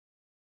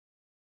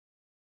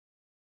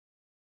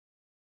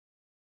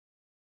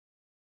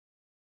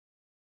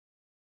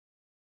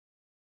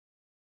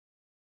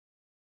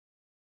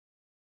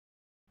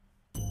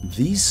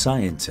These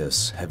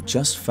scientists have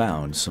just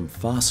found some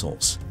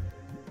fossils.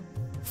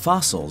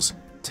 Fossils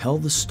tell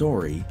the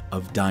story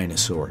of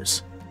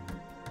dinosaurs.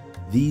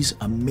 These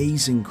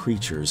amazing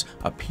creatures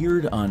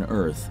appeared on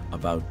Earth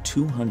about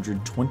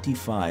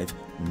 225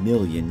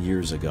 million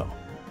years ago.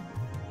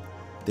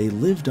 They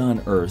lived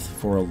on Earth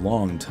for a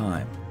long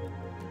time,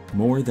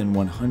 more than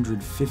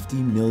 150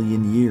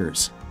 million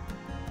years.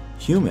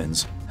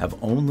 Humans have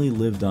only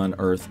lived on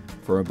Earth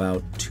for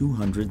about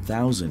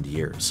 200,000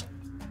 years.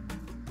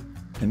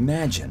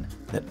 Imagine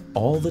that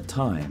all the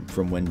time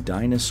from when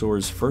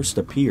dinosaurs first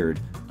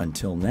appeared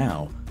until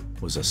now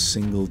was a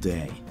single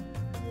day.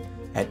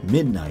 At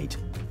midnight,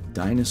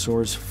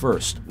 dinosaurs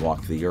first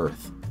walk the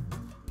Earth.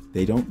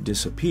 They don't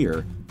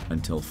disappear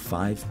until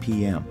 5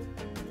 p.m.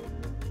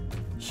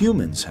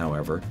 Humans,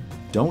 however,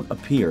 don't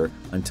appear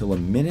until a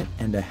minute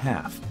and a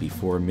half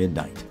before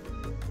midnight.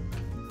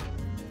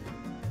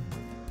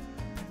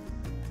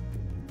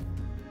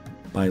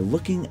 By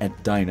looking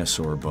at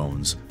dinosaur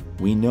bones,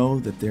 we know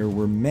that there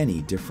were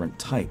many different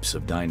types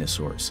of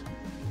dinosaurs.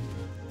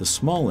 The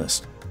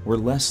smallest were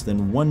less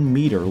than 1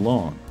 meter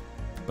long,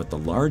 but the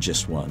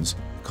largest ones,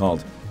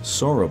 called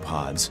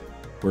sauropods,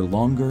 were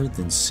longer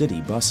than city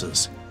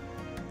buses.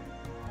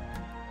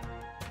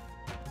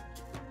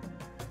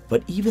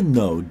 But even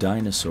though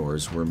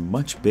dinosaurs were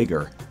much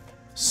bigger,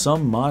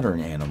 some modern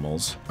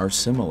animals are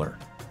similar.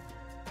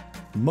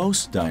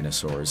 Most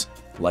dinosaurs,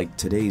 like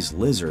today's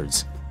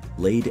lizards,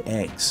 laid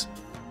eggs.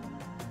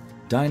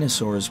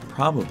 Dinosaurs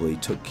probably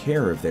took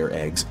care of their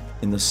eggs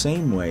in the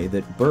same way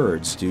that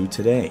birds do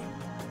today.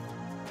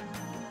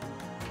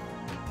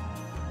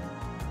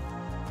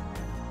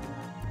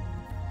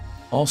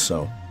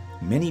 Also,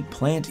 many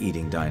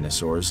plant-eating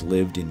dinosaurs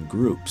lived in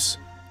groups.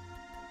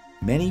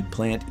 Many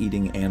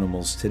plant-eating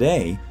animals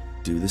today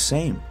do the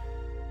same.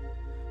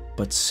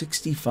 But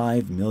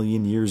 65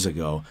 million years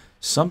ago,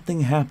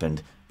 something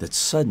happened that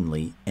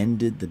suddenly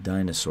ended the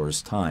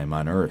dinosaurs' time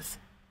on Earth.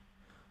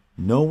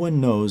 No one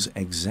knows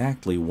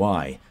exactly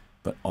why,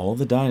 but all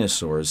the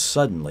dinosaurs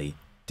suddenly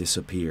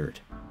disappeared.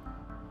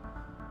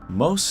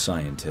 Most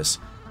scientists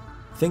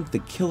think the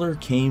killer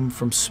came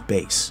from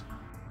space.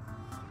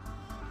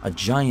 A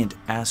giant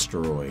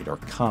asteroid or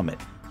comet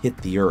hit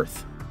the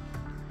Earth.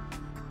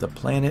 The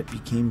planet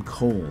became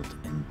cold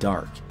and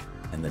dark,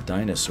 and the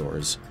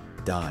dinosaurs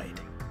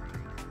died.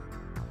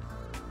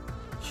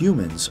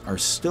 Humans are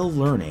still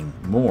learning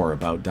more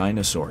about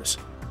dinosaurs.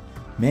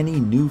 Many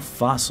new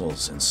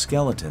fossils and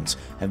skeletons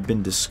have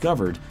been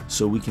discovered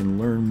so we can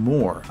learn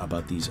more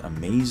about these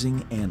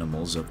amazing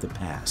animals of the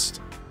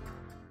past.